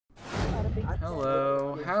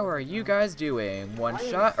Hello, how are you guys doing? One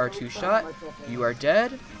shot or two shot? You are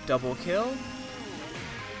dead? Double kill?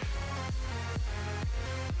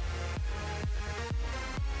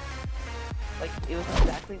 Like, it was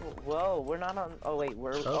exactly. Whoa, we're not on. Oh, wait,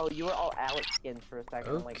 we're. Oh, you were all Alex skins for a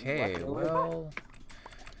second. Okay, like, well.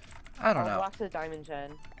 I don't know. I'll walk to the diamond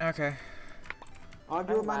gen. Okay. I'm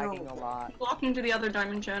lagging a lot. Walking to the other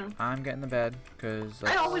diamond gen. I'm getting the bed, because.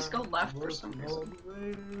 I always go left for some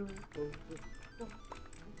reason.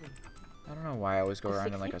 I don't know why I always go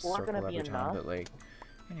around in like a circle every time, enough? but like.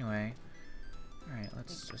 Anyway. Alright,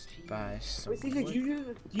 let's just buy some. Wait,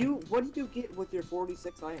 CJ, what did you get with your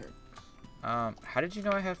 46 iron? How did you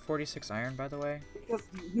know I had 46 iron, by the way? Because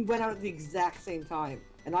we went out at the exact same time,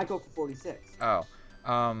 and I go for 46. Oh,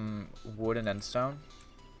 wood and then stone?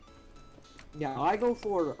 Yeah, I go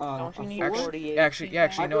for, Don't you need 48? Actually,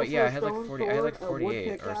 you know what, yeah, I had like 40, I had like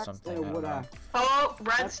 48 or something, I don't know. Oh,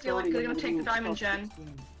 Red's stealing, they're gonna take the diamond gen.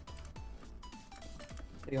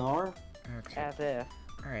 They are? Okay. As if.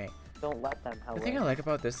 Alright. Don't let them. The thing I like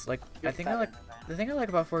about this, like, the thing I like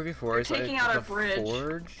about 4v4 is taking like, out the a bridge.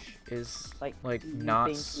 forge is like you not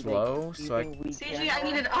think slow, so I. CG, I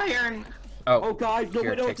needed iron. Oh, guys, here,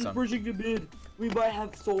 nobody take else is some. bridging to mid. We might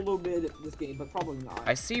have solo mid in this game, but probably not.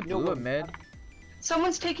 I see blue at mid.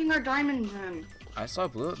 Someone's taking our diamond gen. I saw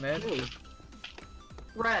blue at mid. Really?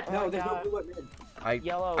 Red. No, there's no blue at mid.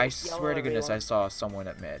 I swear to goodness, I saw someone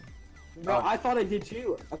at mid. No, I thought I did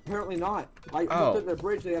too. Apparently not. I looked at their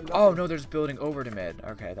bridge. They have nothing. Oh no, there's building over to mid.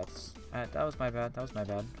 Okay, that was my bad. That was my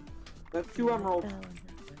bad. That's 2 emeralds.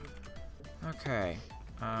 Okay.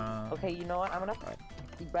 Okay, you know what? I'm gonna.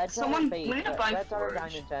 Someone, we need to buy Red's our forge.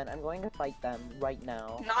 diamond gen. I'm going to fight them right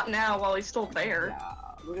now. Not now, while he's still there. Yeah,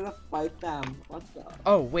 we're gonna fight them. Let's go.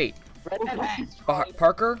 Oh wait, Okay.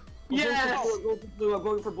 Parker? Yes! I'm going for blue. I'm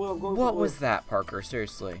going for blue. What was that, Parker?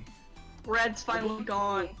 Seriously. Red's finally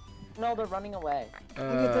gone. No, they're running away.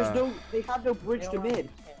 They have no bridge to mid.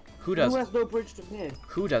 Who Blue does? has no bridge to mid.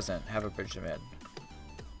 Who doesn't have a bridge to mid?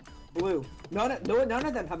 Blue. None of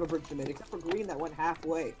them have a bridge to mid, except for green that went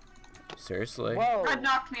halfway. Seriously? Whoa! Red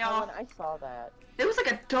knocked me off. I saw that. It was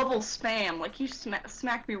like a double spam. Like he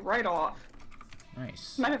smacked me right off.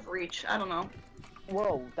 Nice. Might have reached. I don't know.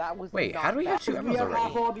 Whoa, that was. Wait, how do we have 2 We emeralds have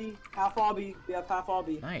half already? obby. Half obby. We have half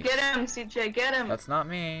obby. Nice. Get him, CJ. Get him. That's not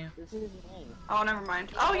me. This is me. Oh, never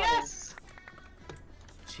mind. Oh yes.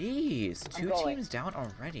 Jeez, I'm 2 going. teams down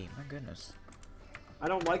already. My goodness. I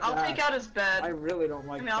don't like I'll that. take out his bed. I really don't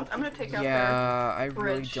like that. I'm gonna take out Yeah, I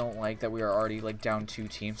really bridge. don't like that we are already like down 2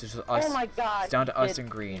 teams. It's just us. Oh my god! It's down to us It and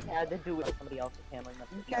green. had to do with somebody else handling them.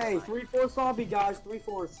 Okay, 3/4 obby, guys.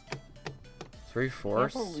 3/4.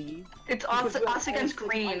 3/4. Can't believe. It's us against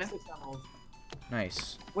green.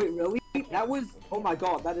 Nice. Wait, really? That was. Oh my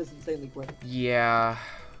god, that is insanely quick. Yeah.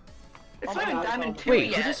 It's Oh not my even God, diamond it's 2 Wait,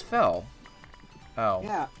 yet. who just fell? Oh.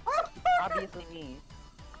 Yeah. Obviously me.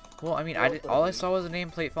 Well, I mean, all I saw was a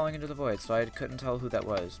nameplate falling into the void, so I couldn't tell who that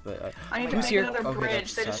was. But I need to who's make here? another Okay, bridge.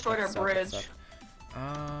 that's They Seth, destroyed our that's Seth, that's bridge.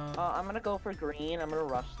 Seth. I'm gonna go for green. I'm gonna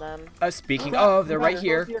rush them. Speaking of, they're right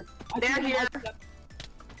here. They're here.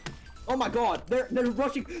 Oh my god, they're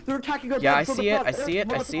rushing. They're attacking our Yeah, I bed from see it. above. I see it.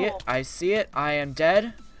 I They're see it. I see it. I am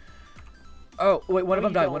dead. Oh wait, one of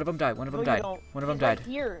them died. don't. One of them died. One of them No, died. you don't. One of them He's right died.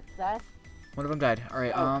 here, Seth. One of them died. All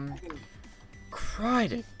right.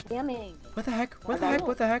 Crud. He's scamming. What the heck? What the heck?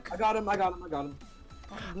 What the heck? I got him. I got him. I got him.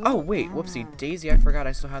 Oh wait, whoopsie daisy. I forgot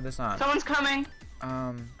I still had this on. Someone's coming.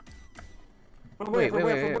 Wait.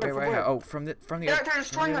 Oh, from the They're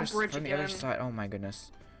destroying the bridge from the other again. side. Oh my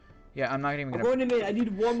goodness. Yeah, I'm not even I'm gonna. going to mid. I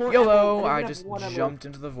need one more. YOLO! emerald. I didn't just have one emerald. jumped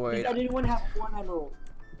into the void. I didn't want to have 1 emerald.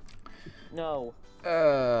 No.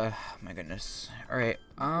 My goodness. All right.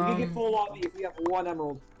 We can get full obby if we have 1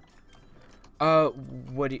 emerald.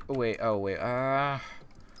 What do you, wait, wait, I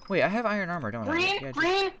have iron armor, don't I? Green,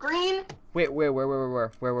 Yeah, green. Wait, where?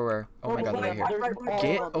 Oh my god, they're right here.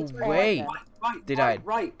 Get away! Right, They died.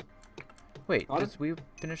 Right. Wait, Got did we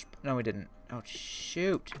finish? No, we didn't. Oh,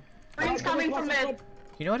 shoot. Green's coming from mid.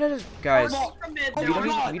 You know what it is? Guys, From mid.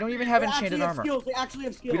 we don't even have enchanted armor. They actually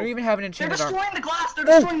have skills. We don't even have an They're enchanted armor. destroying the glass. They're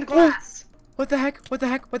destroying the glass. What the heck? What the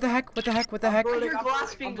heck? What the heck? What the heck? What the heck? I hear I'm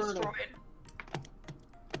glass burning, being I'm burning. destroyed.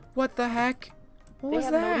 What the heck? What They was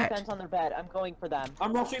have no that? defense on their bed. I'm going for them.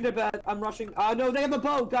 I'm rushing the bed. I'm rushing. No, they have a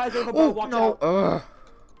bow, guys. They have a bow. Oh, Watch no. out. Ugh.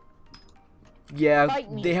 Yeah,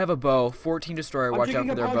 Fight me. they have a bow. 14 destroyer. Watch out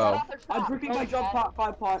for their bow. I'm drinking my jump pot,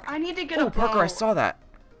 5 pot. I need to get Oh, a Parker, bow. I saw that.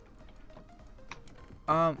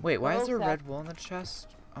 Wait, why is there Seth. red wool in the chest?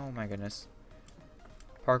 Oh my goodness.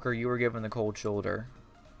 Parker, you were given the cold shoulder.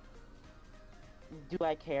 Do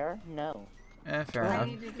I care? No. Fair I enough.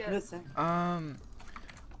 need to get... Listen.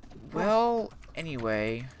 well,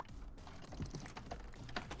 anyway.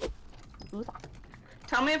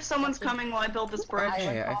 Tell me if someone's coming while I build this bridge.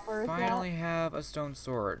 Okay, I topper is that? finally have a stone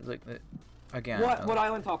sword. Like, again. What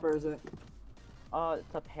island topper is it?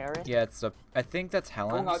 It's a parrot. Yeah, it's a. I think that's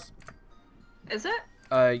Helen's. Is it?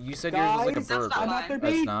 You said yours was like a Guys, bird. that's I'm not at their mine.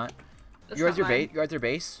 That's base. not. That's You're at not your mine. base. You're at their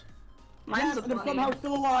base. Mine's Yes, a and I'm bunny. somehow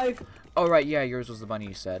still alive. Oh right, yeah, yours was the bunny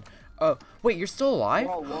you said. Oh wait, you're still alive?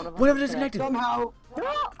 Whoa, one of What them if it is disconnected? Somehow.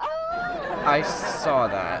 I saw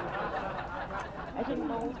that. I didn't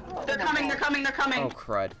know. They're coming, they're coming, they're coming. Oh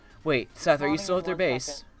crud. Wait, Seth, are you still at their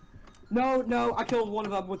base? No, I killed one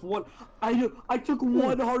of them with one. I took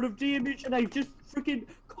one heart of damage and I just freaking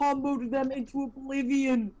comboed them into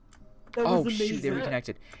oblivion. That Oh was amazing. shoot, they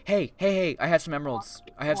reconnected. Hey, I have some emeralds.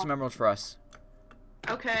 I have some emeralds for us.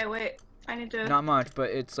 Okay, wait. I need to. Not much, but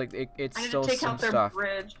it's like it's I need still to take some out their stuff.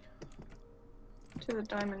 bridge to the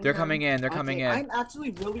diamond. They're gem. coming in. They're coming in. I'm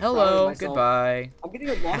actually really proud of Hello. myself. Goodbye. I'm getting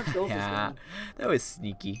a lot of kills this Yeah, game. that was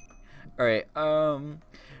sneaky. All right. All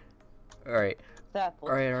right. Seth, All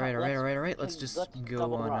right. Let's just go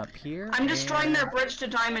double on rush. up here. I'm destroying their and- bridge to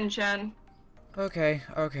diamond gen. Okay.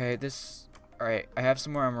 This. All right. I have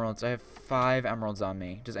some more emeralds. I have 5 emeralds on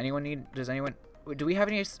me. Does anyone need? Do we have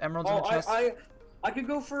any emeralds in the chest? I could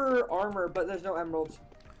go for armor, but there's no emeralds.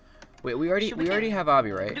 Wait, we already have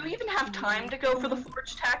Obby, right? Do we even have time to go for the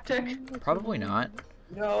forge tactic? Probably not.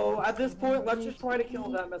 No, at this point, let's just try to kill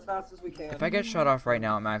them as fast as we can. If I get shot off right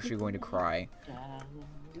now, I'm actually going to cry.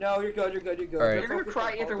 No, you're good. Alright. You're gonna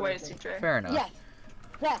cry either way, CJ. Fair enough. Yes.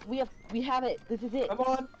 Seth, we have it. This is it. Come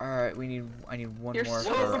on. All right, I need one You're more.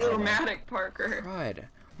 so for, dramatic, Parker. Crud.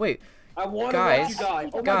 Wait, I want Guys, to let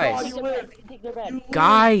you die. Oh guys. my god, you live. Take their bed. You live.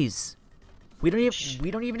 guys, we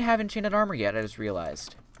don't even have enchanted armor yet. I just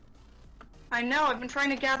realized. I know, I've been trying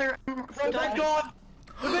to gather. The bed's gone.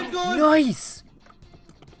 The bed's gone. Nice,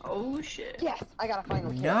 Oh shit. Yes, I got a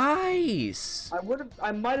final kill. nice.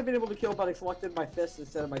 I might have been able to kill, but I selected my fist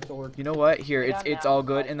instead of my sword. You know what? Here, Yeah, it's now all it's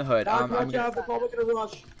good fine. in the hood. Now, I'm watch gonna, out, they're probably gonna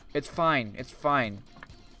rush. it's fine. It's fine.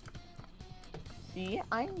 See,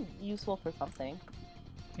 I'm useful for something.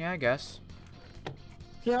 Yeah, I guess.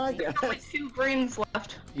 Yeah, I There's guess. only 2 greens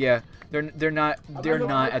left. Yeah, they're not at their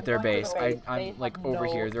They're base. right. I'm They like have over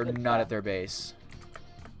no here. They're good not at stuff. their base.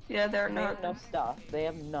 Yeah, they're They not. have no stuff. They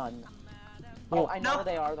have none. Well- Oh, I know No. where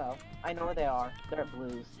they are though. I know where they are. They're at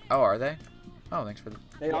blues. Oh, are they? Oh, thanks for the.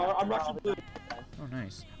 They are. I'm rushing blue. Oh,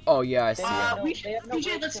 nice. Oh yeah, I see Yeah. it. We should. They have no CJ,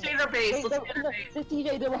 bridge let's to stay make- at our base. Wait, Let's stay at our base. the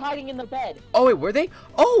TJ, they were hiding in the bed. Oh wait, were they?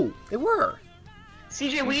 Oh, they were.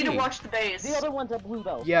 CJ, we need to CJ. watch the base. The other one's a blue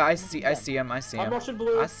though. Yeah, I In the see bed. him. I see I'm him. rushing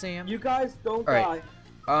blue. I see him. You guys don't Alright.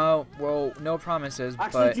 die. Well, no promises,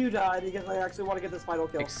 Actually, but do die because I actually want to get this final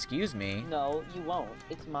kill. excuse me. No, you won't.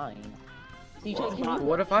 It's mine. CJ, Well, can you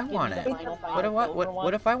What if I give me want the it? final What if silver one?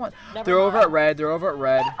 what if I want? Never They're over at mind. red. They're over at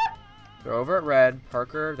red. They're over at red.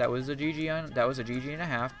 Parker, that was a GG and a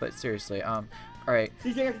half. But seriously, all right.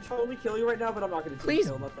 CJ, I can totally kill you right now, but I'm not gonna Please,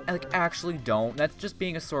 kill him. like actually don't. That's just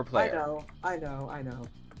being a sore I player. know.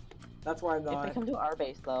 That's why I'm If they not. come to our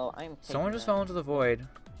base though, I'm. Someone taking just them. fell into the void.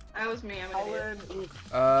 That was me. I'm an idiot.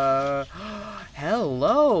 Colin,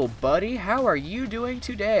 Hello, buddy. How are you doing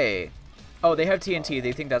today? Oh, they have TNT.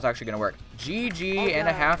 They think that's actually gonna work. GG Oh, and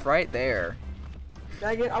a yeah. half right there.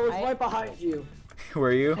 dang it, I was right behind you.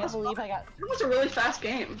 Were you? I can't believe I got. It was a really fast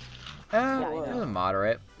game. I It know. was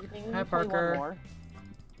moderate. You think we Hi, can play one Parker. more?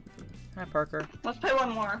 Hi, Parker. Let's play one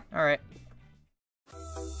more. All right.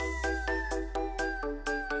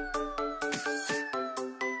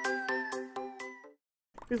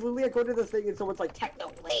 Because literally I go to this thing and someone's like,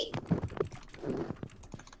 Technoblade!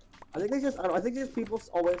 I think they just, I don't know, I think just people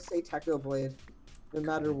always say Technoblade, no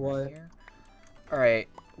matter what. All right.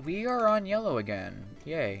 We are on yellow again.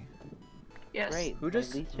 Yay. Yes. Great. Who my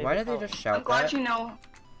just? least Why favorite did they color. just shout I'm glad that? you know.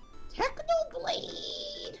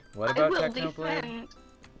 Technoblade. What I about will Technoblade? defend.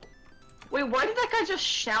 Wait, why did that guy just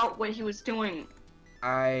shout what he was doing?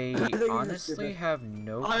 I think you're honestly stupid. have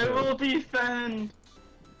no I clue. will defend.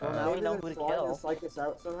 Well, Uh, now we Maybe know they're who to trying kill. psych us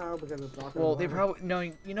out somehow because it's not gonna Well, they work. probably no.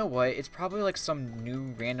 You know what? It's probably like some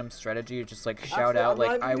new random strategy. Just like shout Actually, out I'm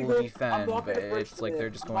like not I even will gonna- I'm defend, not but gonna bridge it's like to they're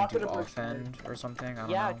it. just I'm going not to gonna bridge to offend or something. I don't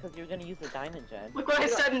Yeah, know. because you're gonna use the diamond gen. Look what I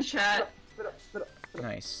said in chat. Spit up, spit up, spit up.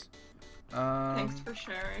 Nice. Thanks for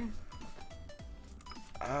sharing.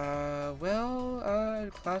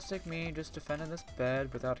 Classic me, just defending this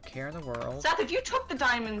bed without a care in the world. Seth, if you took the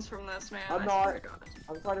diamonds from this man, I'm I not. swear to God.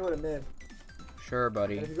 I'm trying to go to mid. Sure,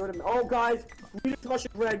 buddy. And if you go to oh guys, Green is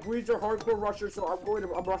rushing red. Greens are hardcore rushers, so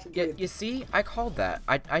I'm rushing Yeah, green. you see, I called that.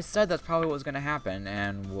 I said that's probably what was gonna happen,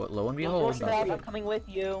 and lo and behold, Rush that's that. Seth, I'm coming with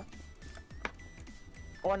you.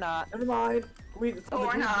 Or not. Never mind. green.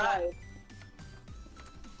 Or not.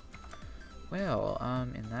 Well,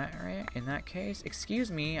 in that case,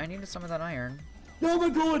 excuse me, I needed some of that iron. Oh my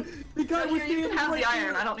god! The guy No, was here, you standing can have right the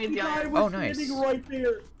iron. there. I don't need the guy iron. was Oh, nice. standing right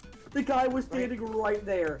there. The guy was standing right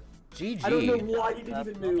there. GG. I don't know why he didn't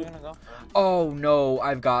even move. Oh no,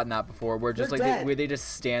 I've gotten that before. Where just They're like dead. where they just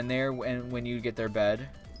stand there when you get their bed.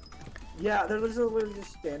 Yeah, they're literally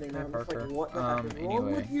just standing there. Hi, I'm just Parker. like, what the heck is wrong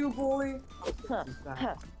Anyway. with you, boy? Huh,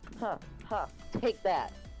 huh, huh, huh. Take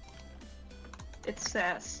that. It's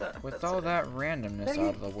sass. With that's all it. that randomness Dang out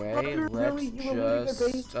it. of the way, Parker, really? You were leaving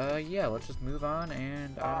the let's yeah, let's just move on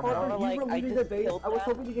and I don't Parker, know. Or you like were I leaving just the base. killed I was them,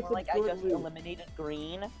 hoping to get or some like I good just loot. eliminated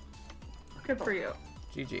green. Good for you.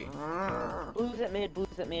 GG. Blues at mid, blues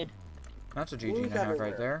at mid. That's a GG Blues and a half everywhere.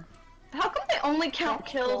 right there. How come they only count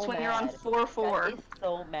That's kills so when you're on mad. 4-4? That is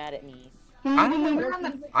so mad at me. I don't When we know. were on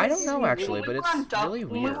the I don't know actually, when but we were it's on really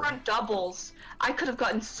when we weird. were on doubles, I could have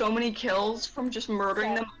gotten so many kills from just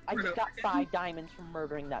murdering them. I just got 5 diamonds from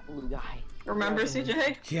murdering that blue guy. Remember,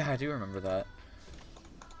 CJ? Yeah, I do remember that.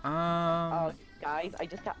 Guys, I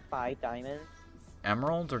just got 5 diamonds.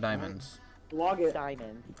 Emeralds or diamonds? Log it.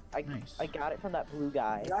 Diamonds. Nice. I got it from that blue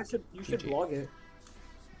guy. You should GG. log it.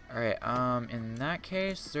 Alright, in that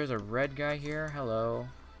case, there's a red guy here. Hello.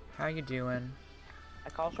 How you doing? I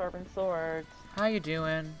call sharpened swords. How you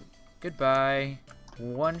doing? Goodbye.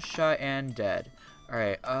 One shot and dead.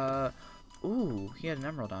 Alright, ooh, he had an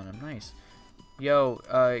emerald on him. Nice. Yo,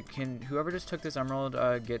 can whoever just took this emerald,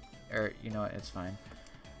 get, or, you know what, it's fine.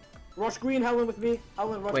 Rush green, Helen with me.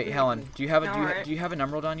 Helen, rush Wait, green Helen, with me. do you have a, Alright. do you have an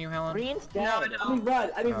emerald on you, Helen? Green's No, dead. I I mean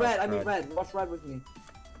red, I mean Oh, red, I mean red. red. Rush red with me.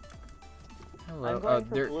 Hello. I'm going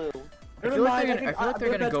for they're, blue. I feel like they're gonna, I feel like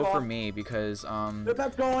they're gonna go for me because, Red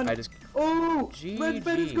bed's gone. I just, Oh, red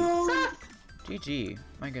bed is GG. gone. GG.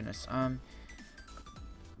 My goodness.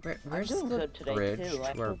 Where's doing the good today, bridge too.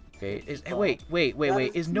 I to our feel base? Is, well. wait. That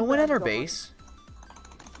Is is no too one at bad, our Dawn. base?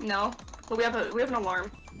 No, but we have an alarm.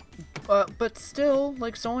 But still,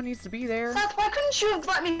 like, someone needs to be there. Seth, why couldn't you have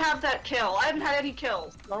let me have that kill? I haven't had any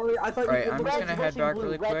kills. Sorry, I thought Alright, you I'm could just Red's gonna head rushing back blue,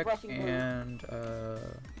 really red's quick rushing blue. and,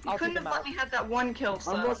 You I'll couldn't take have him let out. me have that one kill,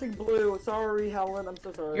 Seth. I'm rushing blue. Sorry, Helen. I'm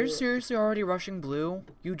so sorry. you're seriously already rushing blue?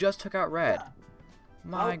 You just took out red. Yeah.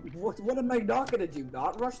 My, What am I not gonna do?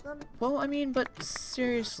 Not rush them? well, I mean, but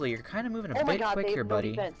seriously, you're kind of moving a Oh my bit god, quick they here, have no buddy.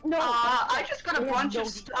 defense. No! I just got a They have bunch no of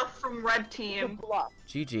defense. stuff from red It's a team. bluff.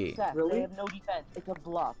 GG. Seth, Really? they have no defense. It's a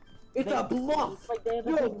bluff. It's They- a bluff. It's like they have a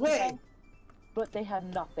No big way. defense, but they have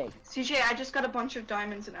nothing. CJ, I just got a bunch of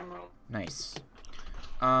diamonds and emeralds. Nice.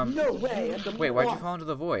 No way. and the Wait, why'd you bluff. fall into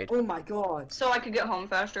the void? Oh my god. So I could get home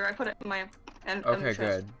faster. I put it in my Okay,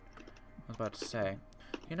 good. I was about to say.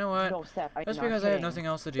 You know what? No, Seth, I'm Just not because I have kidding. nothing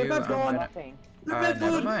else to The do, bed's I'm gone. gonna. Nothing. The bed's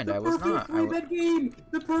never gone. mind, The I was perfect not. three-bed game.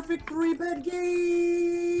 The perfect three-bed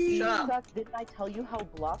game. Shut up. Seth, didn't I tell you how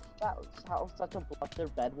bluff that was, how such a bluff their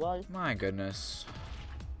bed was? My goodness.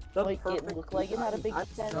 The Like, it perfect looked like it had a big I'm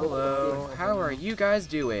defense. so Hello. proud How of are you guys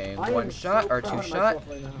doing? I am One shot so or proud two of shot? myself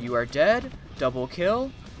right now. You are dead. Double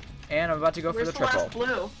kill. And I'm about to go Where's for the the triple. last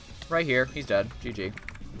blue? Right here. He's dead. GG.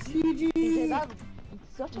 CJ, GG. that was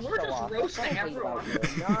such a We're just show-off. roasting I can't believe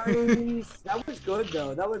everyone. about you. Nice. That was good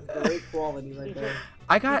though. That was great quality right there.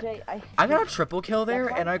 I got CJ, I got a triple kill there,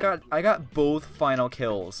 That's and I got both final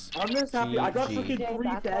kills. I'm just happy. I got GG. freaking CJ, three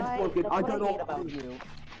that's beds why- broken. that's I what got hate all about three. you.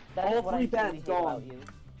 That All is what I three really beds hate gone. about you.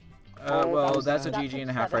 Oh, Well, that that's a was That GG took and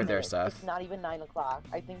a half 7 right there, minutes. Seth. It's not even 9 o'clock.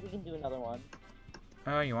 I think we can do another one.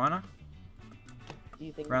 You wanna? Do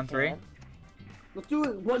you think Round we 3? can? Let's do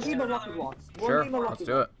it. One game of Lucky Blocks. One Sure. game of Let's Lucky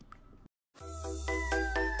do it.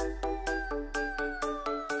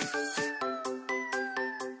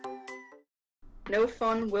 No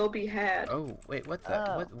fun will be had. Oh wait, what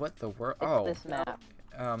the Oh. what the word? It's Oh, this map.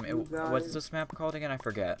 You what's guys- this map called again? I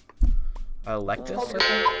forget. Electus, Oh. I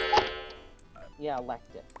think. Yeah,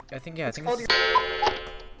 elect it. I think yeah. I It's think called it's.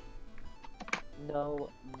 No,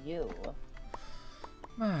 you.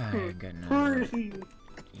 My goodness. Pretty.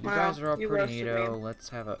 You Wow, guys are all you pretty roasted neato. me. Let's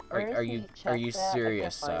have a. Where is Are the you chest at? I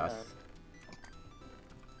serious, can't find Seth?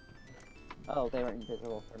 Oh, they were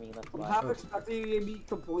invisible for me, that's I'm why. half expecting you to be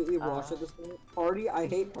completely rushed at this point. Party? I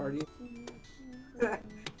hate party.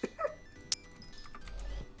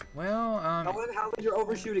 Well, Helen, you're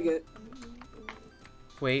overshooting it.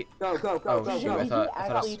 wait. Go, go, go, Oh, go, shoot, go. I Did thought- you I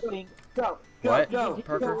thought I actually was- think... Go, go, What? go.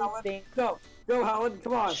 Parker? Go, Did you Helen. think... Go, go, Helen.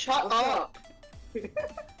 Come on. Shut Let's go. up.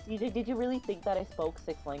 Did you really think that I spoke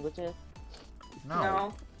 6 languages?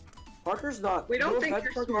 No. Parker's not. We don't no think offense,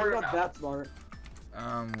 you're Parker, smart you're enough. not that smart.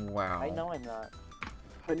 Wow. I know I'm not.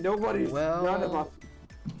 Nobody's Well- none of us.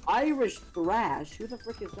 Irish thrash. Who the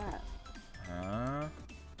frick is that? Huh?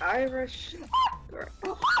 Irish.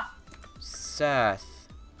 Seth.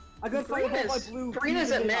 I got Green fired by is, blue. green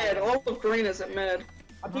is at mid. All of green is at mid.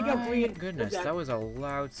 I think I'm My green. goodness, Okay. that was a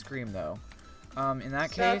loud scream though. In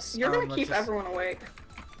that Seth, case, you're gonna let's keep just... everyone awake.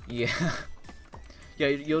 Yeah. Yeah,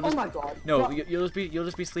 you'll Oh just... my god. No, Stop. you'll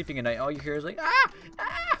just be sleeping at night. All you hear is like, ah!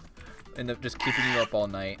 Ah! And they're just keeping you up all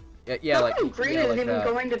night. Yeah, How like, come green yeah, isn't like even that.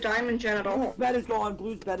 going to diamond gen at all? Bed is gone.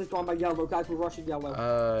 Blue's bed is gone by yellow. Guys, we're rushing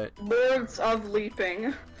yellow. Lords of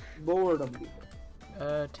leaping. Lord of you.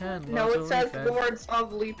 10. No, loads it of says leaping. Lords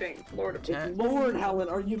of leaping. Lord of Ten. It's Lord, Helen.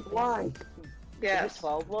 Are you blind? Is Yes. it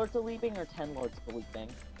 12 lords of leaping or 10 lords of leaping?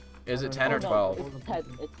 Is I it don't 10 know. or Oh, 12? no, it's 10.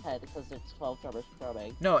 It's 10 because it's 12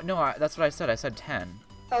 strawberry. No, that's what I said. I said 10.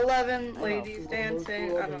 11 know. ladies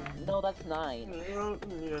dancing. I don't know. No, that's 9.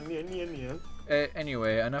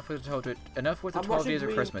 Anyway, enough with the 12 watching days of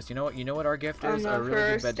Green. Christmas. You know what our gift On is? the A really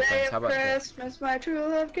good first bed day defense. of How about that? Christmas, my true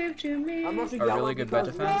love gave to me. I'm rushing A yellow really good bed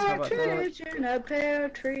because defense? How about that? Partridge in a pear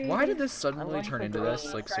tree. Why did this I'm suddenly going turn for into this?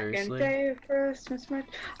 green. Like, Second seriously? day of Christmas,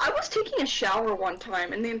 I was taking a shower one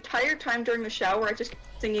time, and the entire time during the shower, I just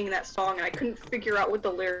kept singing that song, and I couldn't figure out what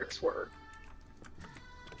the lyrics were.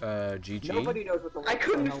 GG? Nobody knows what the I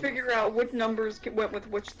couldn't figure out which numbers went with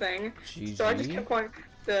which thing, so I just GG? kept going,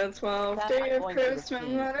 the 12th That day I'm of going for the Christmas.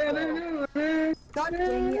 team, God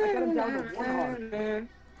dang it, I got him down to 1 heart.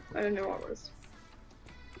 I didn't know what it was.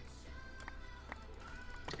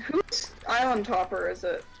 Whose island topper is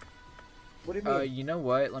it? What do you mean? You know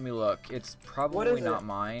what? Let me look. It's probably is not it?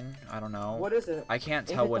 mine. I don't know. What is it? I can't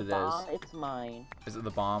If tell it's what a it bomb, is. it's mine. Is it the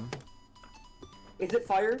bomb? Is it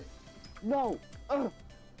fire? No! Ugh!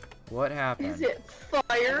 What happened? Is it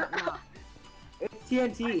fire? It's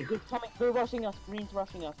TNT. He's coming. They're rushing us. Green's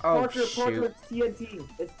rushing us. Oh, Parker, shoot. it's TNT.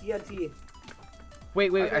 It's TNT. Wait,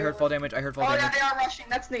 I Okay, heard fall damage. I heard fall Oh yeah, damage. they are rushing.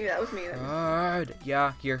 That's me. That was me. God.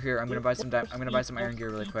 Yeah, here. I'm gonna buy some iron gear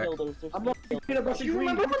really quick. I'm rushing Do you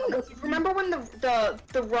green. remember when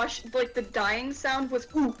the rush, like the dying sound was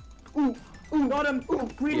ooh, ooh, ooh. Got him. Ooh.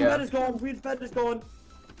 Green's Yeah. bed is gone. Green's bed is gone.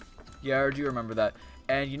 Yeah, I do remember that.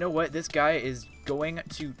 And you know what? This guy is going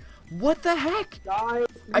to... What the heck? Guys,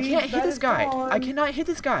 I Green's can't hit bed this is guy. gone. I cannot hit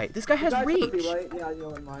this guy. This guy has You guys heard reach. me, right? Yeah, you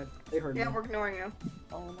know, in mine. They heard me. Yeah, we're ignoring you.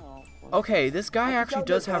 Oh no. Okay, this guy I actually felt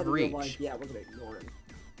does like have that in real reach. life. Yeah, we're gonna ignore him.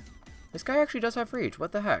 This guy actually does have reach.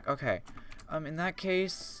 What the heck? Okay. In that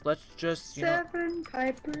case, let's just, you know... Seven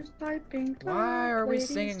pipers piping. Why are we ladies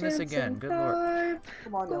singing this again? dancing Good lord. five,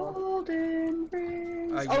 Come on, Yellow. golden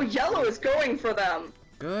rings. Uh, Oh, yellow is going for them.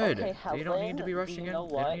 Good. Okay, They don't need to be Helen, rushing you in. know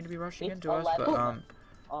They don't what? need to be rushing It's into us, but, 11.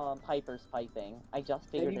 Piper's piping. I just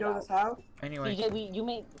And figured you it know out. this how? anyway. CJ,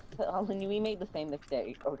 we made the same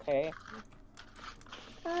mistake, okay?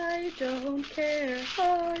 I don't care.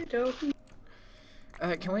 I don't.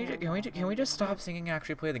 Can we just stop singing and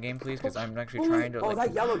actually play the game, please? Because I'm actually Wait, trying to, oh, like...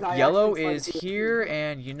 that yellow guy Yellow actually is tried to- here,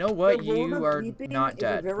 and you know what? The Lord You of are Weeping not is a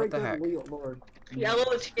dead. very What the good heck? Lord.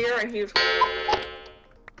 Yellow is here, and he's.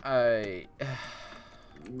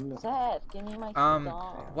 Seth, give me my song.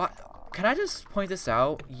 What? Can I just point this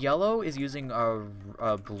out? Yellow is using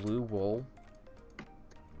a blue wool.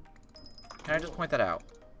 Can I just point that out?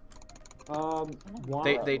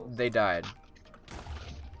 Why? They died.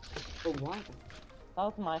 Oh, why? That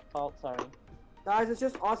was my fault, sorry. Guys, it's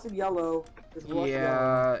just us and yellow. Just rush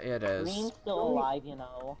Yeah, it is. Green's still alive, you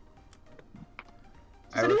know.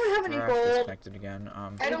 Does anyone have any gold? Disconnected again. I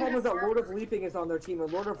The don't problem is that have. Lord of Leaping is on their team,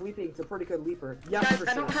 and Lord of Leaping is a pretty good leaper. Yeah, Guys, for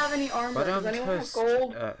I don't sure. have any armor. But Does anyone have twist,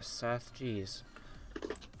 gold? Seth, jeez.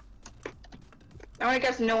 Now I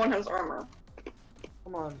guess no one has armor.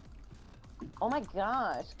 Come on. Oh my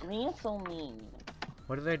gosh, Green is so mean.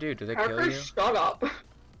 What do they do? Do they kill Parker, you? shut up.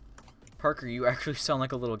 Parker, you actually sound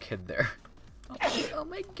like a little kid there. Oh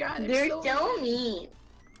my god, They're so mean.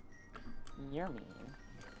 You're mean.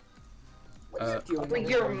 What are you doing? Well,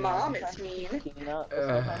 your mom is mean. Tina,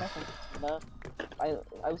 I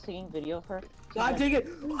was taking video of her. God dang it!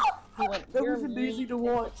 He went, That "You're was amazing mean," to and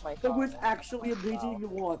watch. took my That was phone. actually amazing to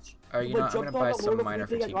watch. You know, I'm gonna buy some minor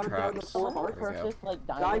Leaping, I fatigue got him down to traps. 4 There hearts. we go. Purchase, like,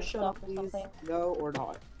 Guys, diamond shut stuff up, or please. something. No or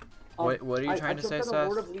not. What are you trying to say, I jumped on Seth? the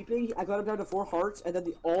Lord of Leaping, I got him down to 4 hearts, and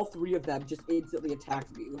then all 3 of them just instantly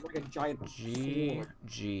attacked me. It was like a giant sword.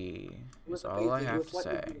 GG It was is all I amazing. It have was to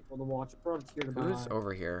slightly say. beautiful to watch. Frontier to Who's buy.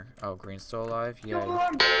 over here? Oh, Green's still alive? Yeah.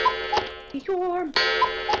 You're.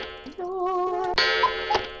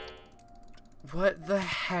 What the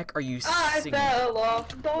heck are you I singing? fell off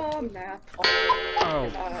the map. Oh,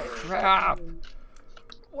 crap.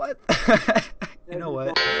 What? You know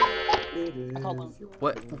what?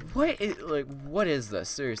 What is this?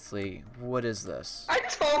 Seriously, what is this? I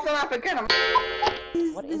just fell off the map again.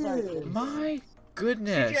 What is our My I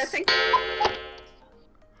goodness. think.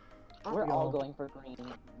 We're all going for green.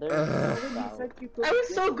 There's I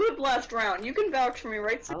was so good last round. You can vouch for me,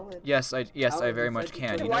 right? Yes, I very much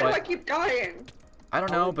can. You know Why do I what? keep dying? I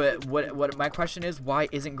don't know, but what my question is, why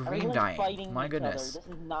isn't green dying? My goodness. This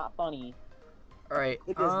is not funny. All right.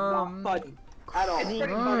 It is not funny at all. It's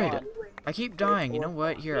pretty Good. funny. I keep dying. You know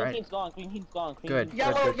what? Here, Green team's gone. Green team's gone. Green Good. team's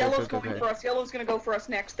Yellow's Good. going for us. Yellow's gonna go for us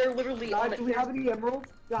next. They're literally on Guys, it. do we have any emeralds?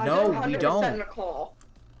 Guys, No, do we 100% don't. in a call.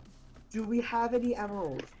 Do we have any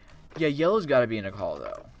emeralds? Yeah, yellow's got to be in a call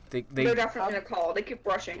though. They're definitely in a call. They keep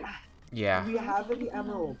rushing. Yeah. Do we have any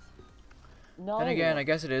emeralds? No. Then again, I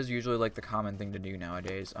guess it is usually like the common thing to do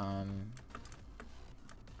nowadays.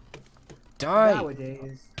 Die.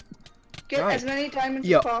 Nowadays. Get Die. as many diamonds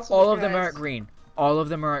Yo, as possible. all of them guys. are at green. All of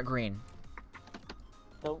them are at green.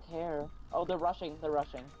 Don't care. Oh, they're rushing. They're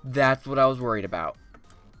rushing. That's what I was worried about.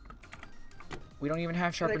 We don't even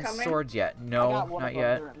have sharpened coming? swords yet. I No, got one not of them.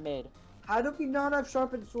 yet. They're at mid. How do we not have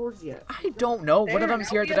sharpened swords yet? I don't know. One of There, them's now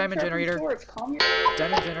here we at the have diamond sharpened generator. swords. Calm your...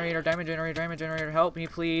 Diamond generator. Help me,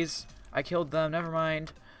 please. I killed them. Never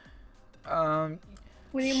mind.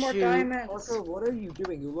 We need more shoot. diamonds. Parker, what are you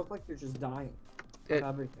doing? You look like you're just dying. It- Of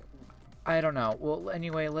everything. I don't know. Well,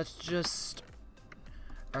 anyway, let's just...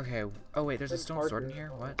 Okay. Oh, wait, there's a Then stone sword in Parker-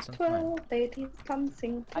 here? What? Since when? 12 ladies come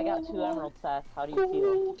sing. I got 2 emeralds, Seth. How do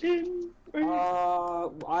you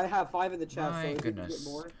feel? I have 5 in the chest. My so if you can goodness.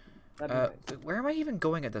 Get more, that'd be nice. Where am I even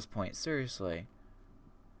going at this point? Seriously.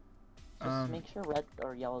 Just make sure red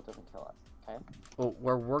or yellow doesn't kill us, okay? Well,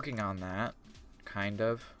 we're working on that. Kind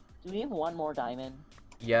of. Do we have one more diamond?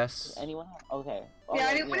 Yes. Does anyone have... Okay. Oh,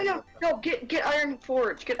 Yeah, wait, wait, no, get iron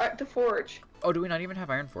forge. Get the forge. Oh, do we not even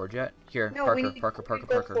have iron forge yet? Here, No, we Parker, need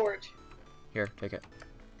gold forge. Here, take it.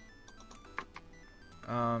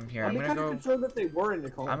 Here, I'm I'm kind gonna of go... concerned that they were in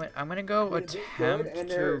the call. I'm gonna go Is it good attempt and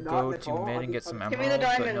they're to not go in the to call? mid I'll and be get some fine. Give me the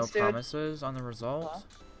emeralds, but no diamonds, dude. promises on the result.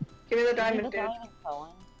 Give me the Give me diamond, the dude. diamond, Helen.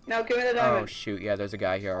 No, give me the Oh diamond. shoot, yeah, there's a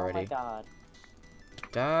guy here Oh my already. god.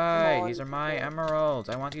 Die! Come These are on, my people. emeralds.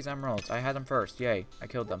 I want these emeralds. I had them first. Yay! I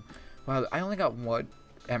killed them. Wow, I only got 1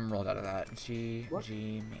 emerald out of that. What?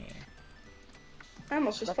 Me. I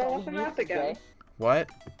almost just That's fell all off the we map need again. today. What?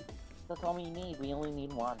 That's all we need. We only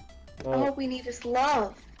need 1. Well, All we need is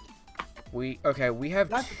love. we have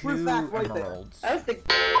That's the 2 proof fact right there. emeralds. That was the...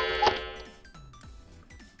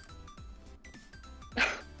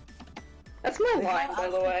 That's my line, by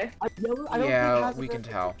the way. I don't Yeah, think it has we a can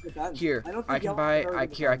very tell. good defense. Here, I don't I think can yellow buy. has a very good I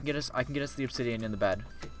defense. can get us the obsidian in the bed.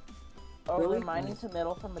 Oh, Really? we're mining to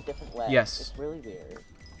middle from a different way. Yes. It's really weird.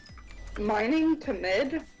 Mining to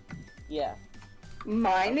mid? Yeah.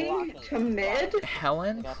 Mining to mid?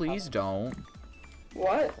 Helen, I got please don't.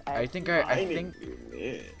 What? I think I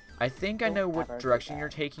know Don't what ever do direction that. you're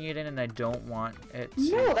taking it in, and I don't want it to.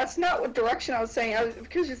 No, that's not what direction I was saying.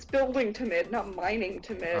 Because it's building to mid, not mining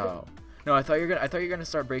to mid. Oh. No, I thought you were gonna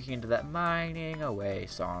start breaking into that mining away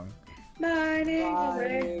song. Mining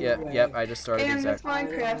away. Yep. I just started And this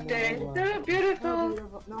exactly. Minecraft day. So beautiful.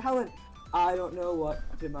 No, Helen, I don't know what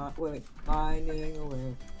to mine. Wait, mining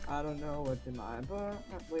away. I don't know what to mine, but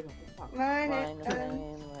wait, stop. Mining.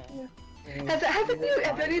 Mine.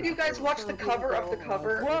 Have any of you guys watched the cover of the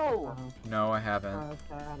cover? Whoa! No, I haven't.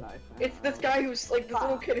 It's this guy who's like this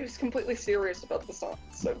little kid who's completely serious about the song.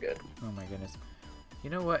 It's so good. Oh my goodness. You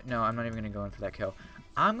know what? No, I'm not even gonna go in for that kill.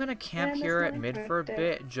 I'm gonna camp And here it's at mid Minecraft for a day.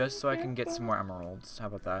 bit, just so I can get some more emeralds. How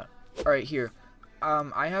about that? All right, here.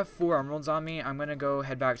 I have 4 emeralds on me. I'm gonna go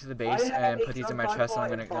head back to the base have and put these in my chest, and I'm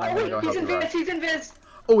gonna Oh go wait, help he's you invis. out. He's invis.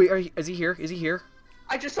 Oh wait, is he here? Is he here?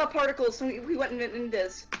 I just saw particles, so he went in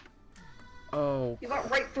invis. Oh, He went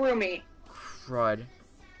right through me. crud.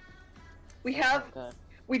 Good.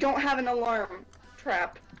 We don't have an alarm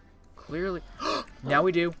trap. Clearly. Now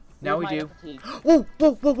we do. Now we Mine do. fatigue.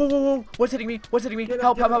 Whoa! What's hitting me? What's hitting me? Get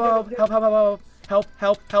Help! up, get up, get up.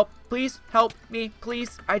 Help! Please help me,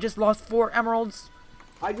 please. I just lost 4 emeralds.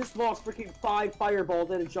 I just lost freaking 5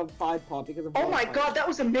 fireballs and a jump 5 pop because of. Oh my bonfire. god, that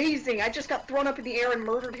was amazing! I just got thrown up in the air and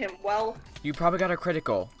murdered him. Well, You probably got a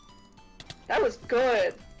critical. that was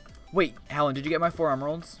good. Wait, Helen, did you get my 4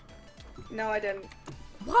 emeralds? No, I didn't.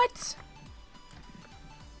 What?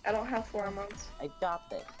 I don't have 4 emeralds. I got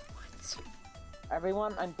this. What?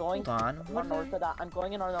 Everyone, I'm going. Hold on. What did I- Unorthodox. I'm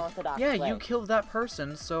going in unorthodox Yeah, way. you killed that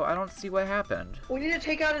person, so I don't see what happened. We need to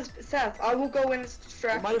take out his Seth. I will go in as might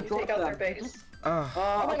distraction have to take dropped out their them. base. Ugh.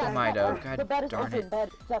 Oh my god, Mido, Seth, god the bed is darn open. it. Bed,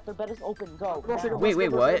 Seth, the bed is open. Go.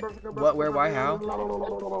 Wait, what? What, where, why, how? They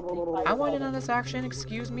I want in fireballed on this them. action,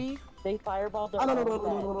 excuse me? They fireballed their Oh own bed.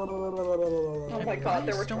 Oh my god,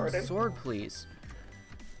 they're Nice stone retarded. sword, please.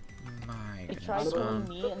 My They tried goodness. killing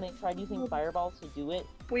me, and they tried using fireballs to do it.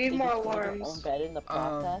 We They need more destroyed their own alarms. bed in the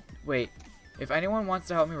process. Wait. If anyone wants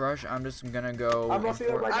to help me rush, I'm just gonna go. I'm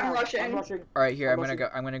rushing right I'm now. rushing. I'm rushing. All right, here I'm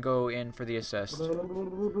I'm gonna go in for the assist.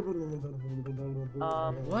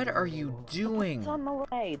 What are you doing? It's on the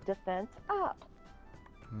way. Defense up.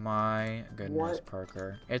 My goodness, What?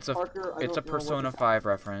 Parker. It's a Parker, I it's a don't know what Persona this- 5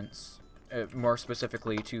 reference. More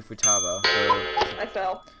specifically to Futaba. I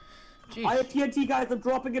fell. I have Jeez, TNT, guys. I'm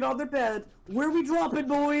dropping it on their bed. Where are we dropping,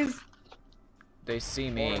 boys? they see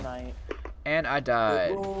me, Fortnite. and I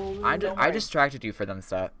died. I Don't I worry. distracted you for them,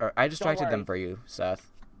 Seth. Or I distracted them worry. for you, Seth.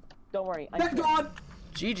 Don't worry. I'm Back here. on.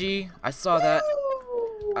 GG. I saw that.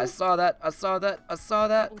 I saw that. I saw that. I saw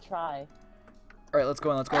that. You can try. All right, let's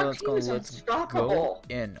go. Let's go. That Let's team go. is Let's go unstoppable.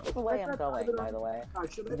 in. That's the way I'm going, by the way.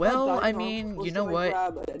 Should I Well, grab I Dynamo, mean, or you know should I what?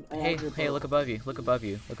 grab an Hey, iron hey, bow? look above you. Look above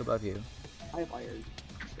you. Look above you. I have iron.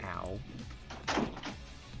 Ow.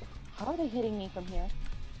 How are they hitting me from here?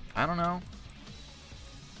 I don't know.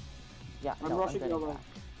 Yeah, I'm no, rushing good at yellow. that.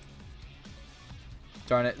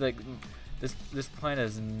 Darn it! Like, this plan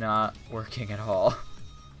is not working at all.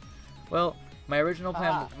 Well, my original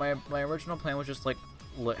plan, my original plan was just like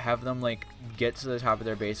have them like get to the top of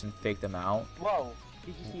their base and fake them out. Whoa!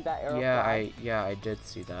 Did you see that arrow? Yeah, fly? I did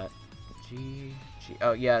see that.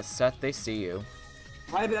 Oh yeah, Seth, they see you.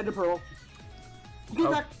 I have an ender pearl. Get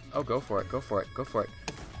Oh, back. oh, go for it, go for it, go for it.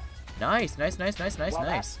 Nice, nice, nice, nice, nice, Well,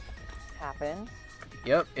 nice. Happened.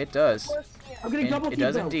 Yep, it does. I'm getting double And it teamed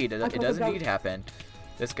does now. indeed. I It fell does down. indeed happen.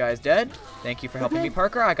 This guy's dead. Thank you for helping me, Okay.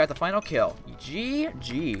 Parker. I got the final kill.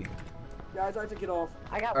 GG. Guys, I have to get off.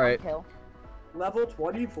 I got All one right. kill. Level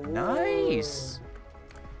 24. Nice.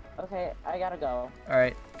 Okay, I gotta go. All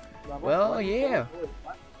right. Level Well, 24. yeah.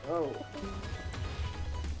 Oh.